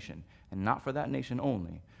for the nation, and not for that nation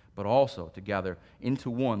only, but also to gather into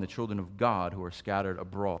one the children of God who are scattered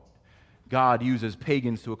abroad. God uses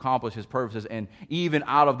pagans to accomplish his purposes, and even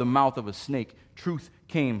out of the mouth of a snake, truth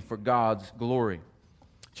came for God's glory.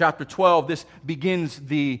 Chapter 12, this begins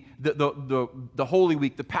the Holy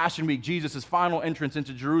Week, the Passion Week, Jesus' final entrance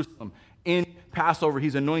into Jerusalem. In Passover,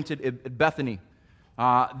 he's anointed at Bethany.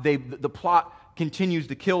 The plot continues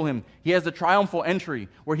to kill him. He has the triumphal entry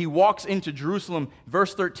where he walks into Jerusalem.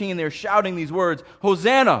 Verse 13, they're shouting these words,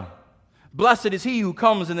 "Hosanna! Blessed is he who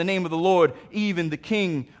comes in the name of the Lord, even the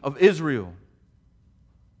King of Israel."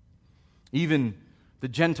 Even the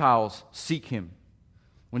Gentiles seek him.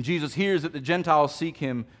 When Jesus hears that the Gentiles seek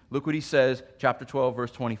him, look what he says, chapter 12,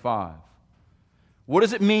 verse 25. What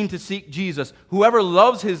does it mean to seek Jesus? "Whoever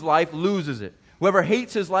loves his life loses it. Whoever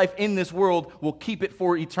hates his life in this world will keep it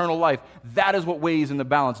for eternal life." That is what weighs in the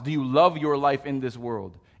balance. Do you love your life in this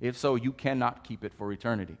world? If so, you cannot keep it for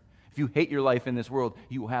eternity. If you hate your life in this world,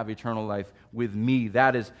 you will have eternal life with me.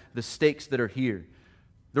 That is the stakes that are here.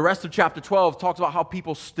 The rest of chapter 12 talks about how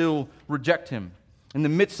people still reject him. In the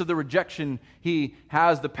midst of the rejection, he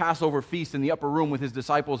has the Passover feast in the upper room with his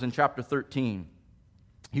disciples in chapter 13.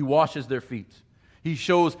 He washes their feet. He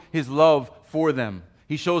shows his love for them.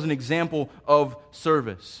 He shows an example of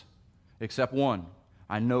service. Except one.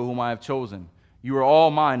 I know whom I have chosen. You are all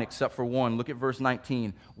mine except for one. Look at verse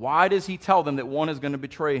 19. Why does he tell them that one is going to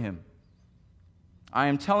betray him? I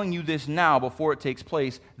am telling you this now before it takes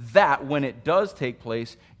place, that when it does take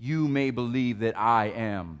place, you may believe that I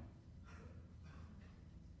am.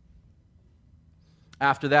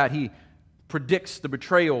 After that, he predicts the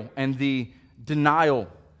betrayal and the denial.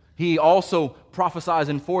 He also prophesies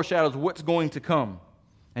and foreshadows what's going to come.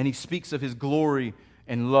 And he speaks of his glory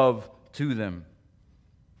and love to them.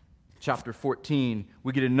 Chapter 14,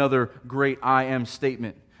 we get another great I am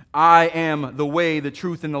statement. I am the way, the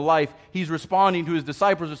truth, and the life. He's responding to his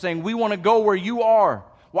disciples and saying, we want to go where you are.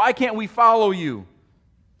 Why can't we follow you?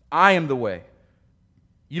 I am the way.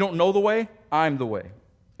 You don't know the way? I'm the way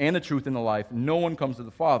and the truth and the life. No one comes to the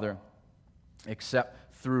Father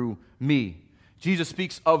except through me. Jesus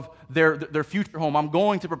speaks of their future home. I'm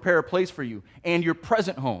going to prepare a place for you and your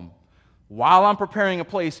present home. While I'm preparing a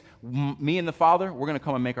place, me and the Father, we're going to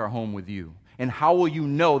come and make our home with you. And how will you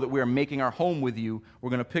know that we are making our home with you? We're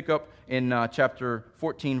going to pick up in chapter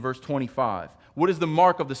 14, verse 25. What is the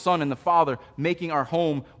mark of the Son and the Father making our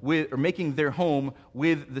home with, or making their home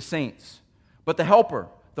with the saints? But the Helper,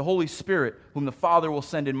 the Holy Spirit, whom the Father will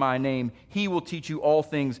send in my name, he will teach you all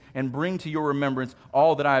things and bring to your remembrance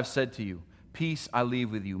all that I have said to you. Peace I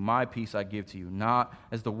leave with you, my peace I give to you. Not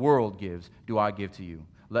as the world gives, do I give to you.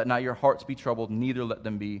 Let not your hearts be troubled, neither let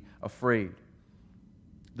them be afraid.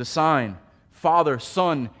 The sign, Father,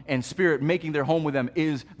 Son, and Spirit making their home with them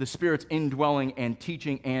is the Spirit's indwelling and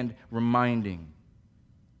teaching and reminding.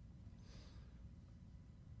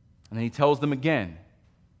 And then he tells them again,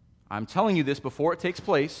 I'm telling you this before it takes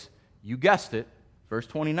place. You guessed it, verse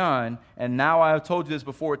 29. And now I have told you this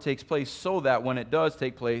before it takes place, so that when it does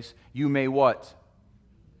take place, you may what?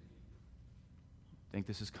 Think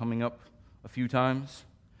this is coming up a few times?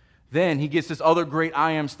 Then he gets this other great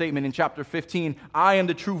I am statement in chapter 15. I am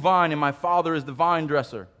the true vine, and my Father is the vine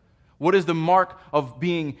dresser. What is the mark of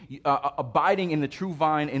being abiding in the true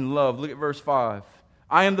vine in love? Look at verse 5.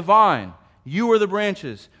 I am the vine. You are the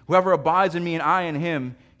branches. Whoever abides in me and I in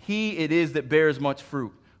him, he it is that bears much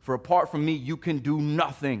fruit. For apart from me, you can do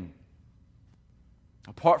nothing.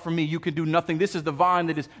 Apart from me, you can do nothing. This is the vine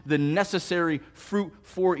that is the necessary fruit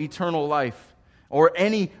for eternal life, or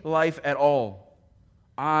any life at all.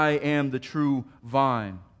 I am the true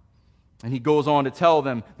vine. And he goes on to tell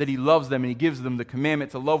them that he loves them, and he gives them the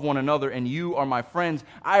commandment to love one another, and you are my friends.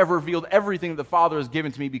 I have revealed everything that the Father has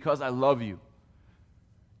given to me because I love you.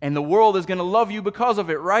 And the world is going to love you because of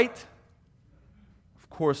it, right? Of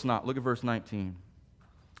course not. Look at verse 19.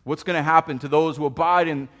 What's going to happen to those who abide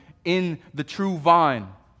in the true vine,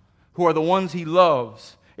 who are the ones he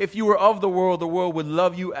loves? If you were of the world would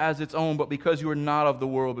love you as its own, but because you are not of the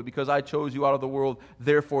world, but because I chose you out of the world,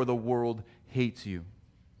 therefore the world hates you.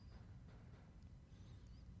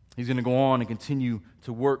 He's going to go on and continue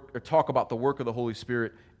to work or talk about the work of the Holy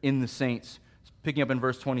Spirit in the saints, picking up in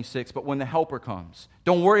verse 26. But when the Helper comes,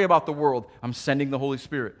 don't worry about the world. I'm sending the Holy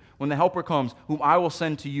Spirit. When the Helper comes, whom I will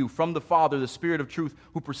send to you from the Father, the Spirit of truth,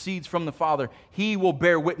 who proceeds from the Father, he will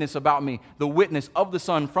bear witness about me. The witness of the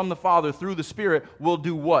Son from the Father through the Spirit will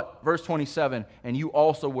do what? Verse 27, and you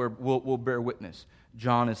also will bear witness.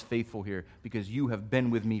 John is faithful here because you have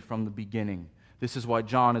been with me from the beginning. This is why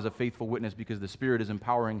John is a faithful witness, because the Spirit is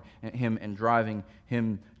empowering him and driving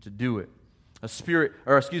him to do it.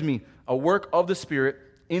 A work of the Spirit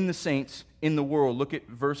in the saints in the world. Look at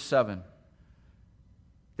verse 7.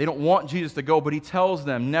 They don't want Jesus to go, but he tells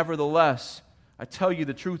them, nevertheless, I tell you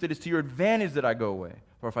the truth, it is to your advantage that I go away.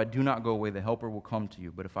 For if I do not go away, the Helper will come to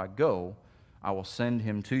you. But if I go, I will send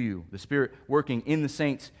him to you. The Spirit working in the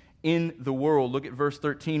saints in the world. Look at verse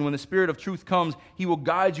 13. When the Spirit of truth comes, he will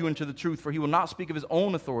guide you into the truth, for he will not speak of his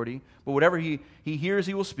own authority, but whatever he hears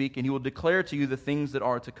he will speak, and he will declare to you the things that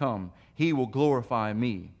are to come. He will glorify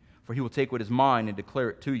me, for he will take what is mine and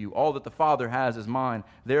declare it to you. All that the Father has is mine.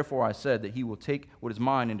 Therefore I said that he will take what is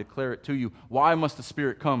mine and declare it to you. Why must the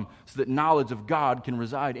Spirit come? So that knowledge of God can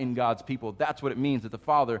reside in God's people. That's what it means that the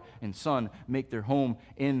Father and Son make their home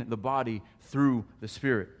in the body through the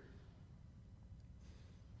Spirit.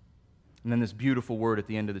 And then this beautiful word at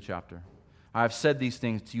the end of the chapter. I have said these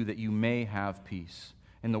things to you that you may have peace.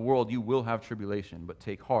 In the world you will have tribulation, but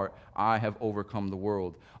take heart, I have overcome the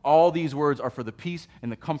world. All these words are for the peace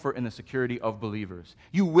and the comfort and the security of believers.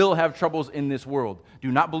 You will have troubles in this world.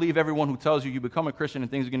 Do not believe everyone who tells you become a Christian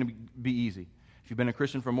and things are going to be easy. If you've been a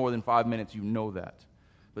Christian for more than 5 minutes, you know that.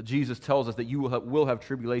 But Jesus tells us that you will have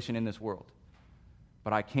tribulation in this world.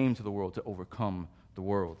 But I came to the world to overcome the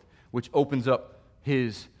world, which opens up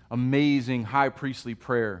his amazing high priestly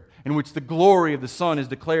prayer, in which the glory of the Son is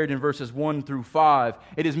declared in verses 1 through 5.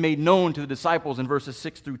 It is made known to the disciples in verses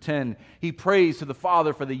 6 through 10. He prays to the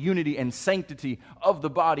Father for the unity and sanctity of the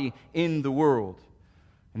body in the world.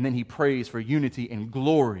 And then he prays for unity and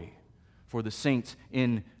glory for the saints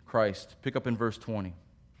in Christ. Pick up in verse 20.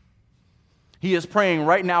 He is praying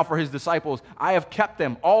right now for his disciples. I have kept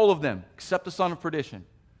them, all of them, except the son of perdition.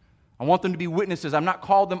 I want them to be witnesses. I've not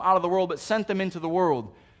called them out of the world, but sent them into the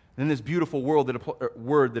world. And this beautiful word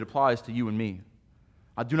that applies to you and me.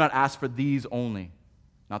 I do not ask for these only,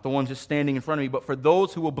 not the ones just standing in front of me, but for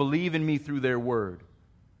those who will believe in me through their word.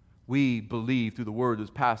 We believe through the word that was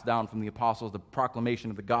passed down from the apostles, the proclamation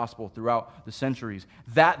of the gospel throughout the centuries,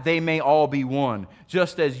 that they may all be one,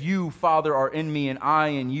 just as you, Father, are in me and I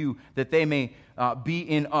in you, that they may be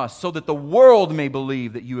in us, so that the world may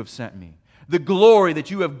believe that you have sent me. The glory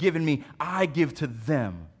that you have given me, I give to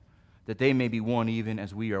them, that they may be one even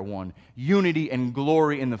as we are one. Unity and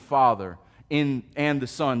glory in the Father and the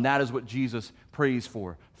Son. That is what Jesus prays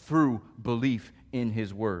for through belief in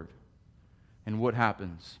his word. And what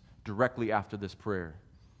happens directly after this prayer?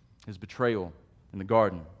 His betrayal in the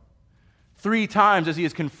garden. 3 times as he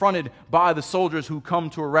is confronted by the soldiers who come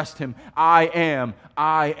to arrest him, I am,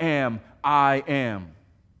 I am, I am.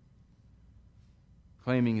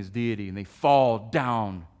 Claiming his deity, and they fall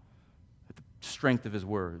down at the strength of his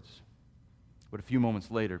words. But a few moments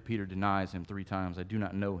later, Peter denies him 3 times. I do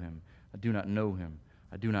not know him. I do not know him.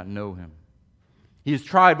 I do not know him. He is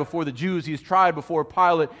tried before the Jews. He is tried before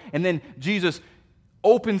Pilate. And then Jesus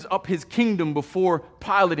opens up his kingdom before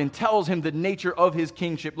Pilate and tells him the nature of his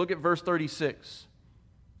kingship. Look at verse 36.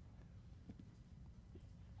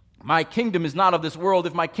 My kingdom is not of this world.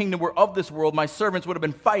 If my kingdom were of this world, my servants would have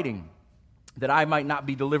been fighting that I might not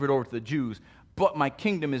be delivered over to the Jews. But my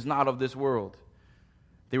kingdom is not of this world.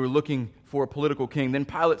 They were looking for a political king. Then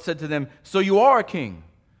Pilate said to them, so you are a king.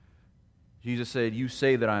 Jesus said, you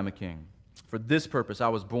say that I am a king. For this purpose I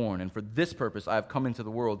was born, and for this purpose I have come into the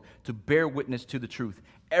world, to bear witness to the truth.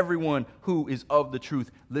 Everyone who is of the truth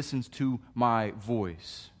listens to my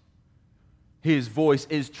voice. His voice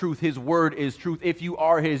is truth. His word is truth. If you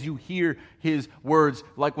are his, you hear his words.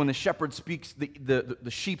 Like when the shepherd speaks, the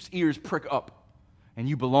sheep's ears prick up, and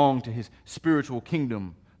you belong to his spiritual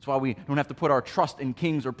kingdom. That's why we don't have to put our trust in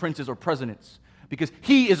kings or princes or presidents, because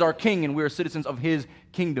he is our king and we are citizens of his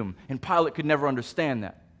kingdom. And Pilate could never understand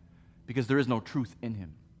that because there is no truth in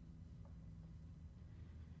him.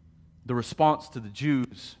 The response to the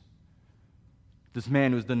Jews, this man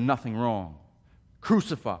who has done nothing wrong,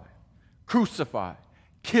 crucify, crucify,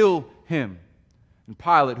 kill him. And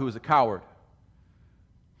Pilate, who is a coward,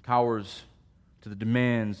 cowers to the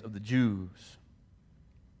demands of the Jews.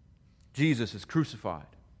 Jesus is crucified,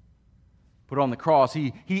 put on the cross.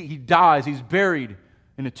 He dies. He's buried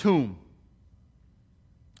in a tomb,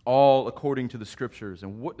 all according to the Scriptures.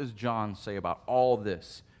 And what does John say about all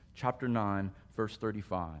this? Chapter 9, verse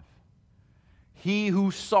 35. He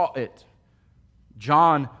who saw it,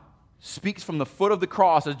 John speaks from the foot of the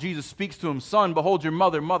cross as Jesus speaks to him, son, behold your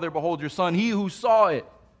mother, mother, behold your son. He who saw it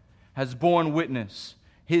has borne witness.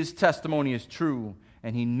 His testimony is true,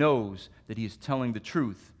 and he knows that he is telling the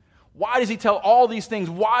truth. Why does he tell all these things?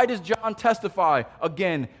 Why does John testify?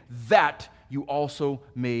 Again, that you also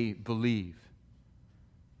may believe.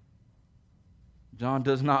 John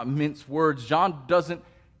does not mince words. John doesn't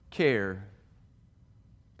care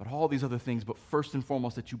about all these other things, but first and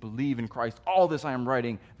foremost that you believe in Christ. All this I am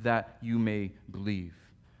writing that you may believe.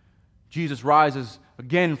 Jesus rises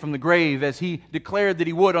again from the grave as he declared that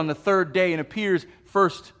he would on the 3rd day, and appears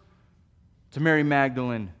first to Mary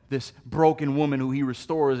Magdalene, this broken woman who he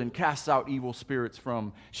restores and casts out evil spirits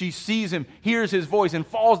from. She sees him, hears his voice, and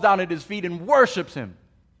falls down at his feet and worships him.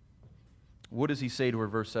 What does he say to her,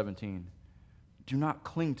 verse 17? Do not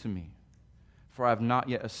cling to me, for I have not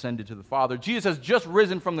yet ascended to the Father. Jesus has just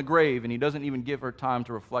risen from the grave, and he doesn't even give her time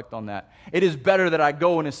to reflect on that. It is better that I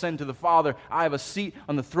go and ascend to the Father. I have a seat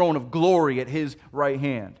on the throne of glory at his right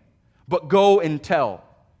hand. But go and tell.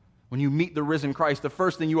 When you meet the risen Christ, the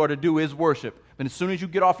first thing you are to do is worship. But as soon as you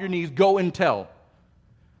get off your knees, go and tell.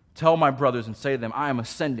 Tell my brothers and say to them, I am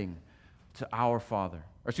ascending to our Father.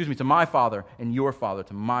 To my Father and your Father,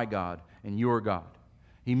 to my God and your God.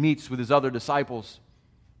 He meets with his other disciples,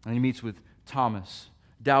 and he meets with Thomas.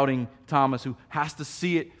 Doubting Thomas, who has to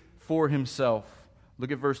see it for himself.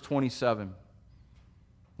 Look at verse 27.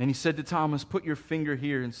 And he said to Thomas, put your finger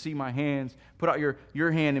here and see my hands. Put out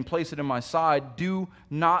your hand and place it in my side. Do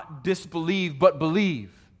not disbelieve, but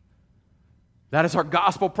believe. That is our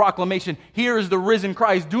gospel proclamation. Here is the risen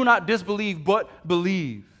Christ. Do not disbelieve, but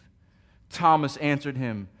believe. Thomas answered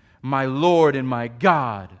him, my Lord and my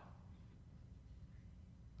God.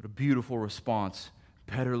 What a beautiful response.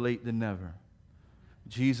 Better late than never.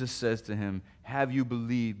 Jesus says to him, have you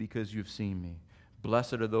believed because you've seen me?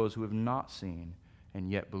 Blessed are those who have not seen and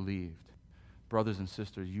yet believed. Brothers and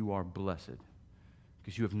sisters, you are blessed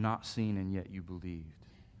because you have not seen and yet you believed.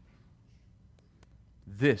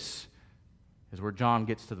 This is where John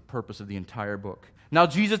gets to the purpose of the entire book. Now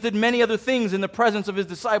Jesus did many other things in the presence of his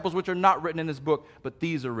disciples which are not written in this book, but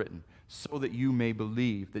these are written so that you may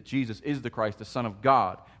believe that Jesus is the Christ, the Son of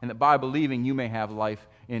God, and that by believing you may have life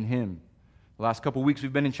in him. The last couple weeks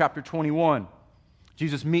we've been in chapter 21.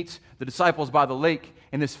 Jesus meets the disciples by the lake,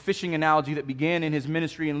 and this fishing analogy that began in his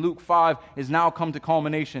ministry in Luke 5 is now come to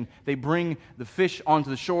culmination. They bring the fish onto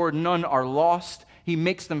the shore. None are lost. He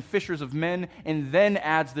makes them fishers of men and then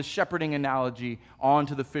adds the shepherding analogy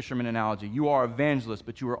onto the fisherman analogy. You are evangelists,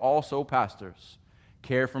 but you are also pastors.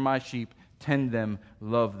 Care for my sheep, tend them,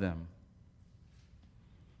 love them.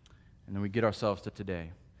 And then we get ourselves to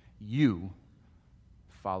today. You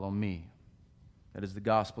follow me. That is the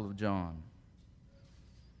Gospel of John.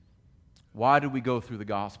 Why did we go through the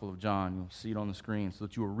Gospel of John? You'll see it on the screen so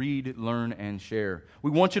that you will read, learn, and share.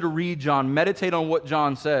 We want you to read John, meditate on what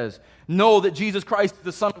John says. Know that Jesus Christ is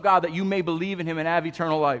the Son of God, that you may believe in him and have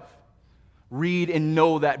eternal life. Read and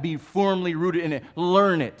know that. Be firmly rooted in it.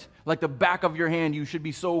 Learn it. Like the back of your hand, you should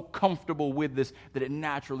be so comfortable with this that it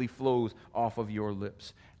naturally flows off of your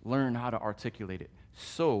lips. Learn how to articulate it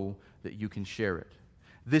so that you can share it.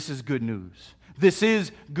 This is good news. This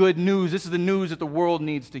is good news. This is the news that the world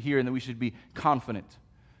needs to hear and that we should be confident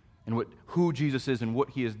in who Jesus is and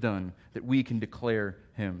what he has done, that we can declare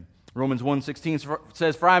him. Romans 1:16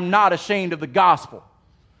 says, for I am not ashamed of the gospel,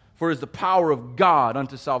 for it is the power of God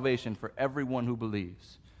unto salvation for everyone who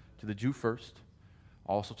believes. To the Jew first,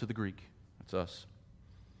 also to the Greek. That's us.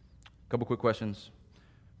 A couple quick questions.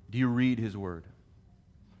 Do you read his word?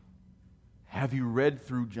 Have you read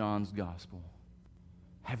through John's gospel?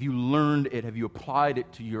 Have you learned it? Have you applied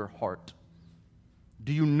it to your heart?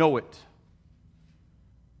 Do you know it?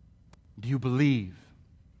 Do you believe?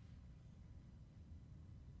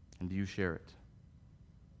 And do you share it?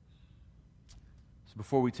 So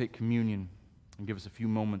before we take communion and give us a few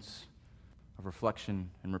moments of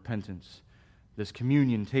reflection and repentance, this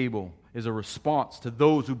communion table is a response to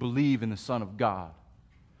those who believe in the Son of God.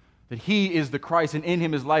 That he is the Christ and in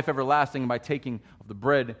him is life everlasting. And by taking of the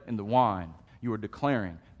bread and the wine, you are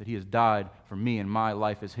declaring that he has died for me and my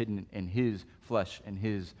life is hidden in his flesh and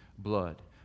his blood.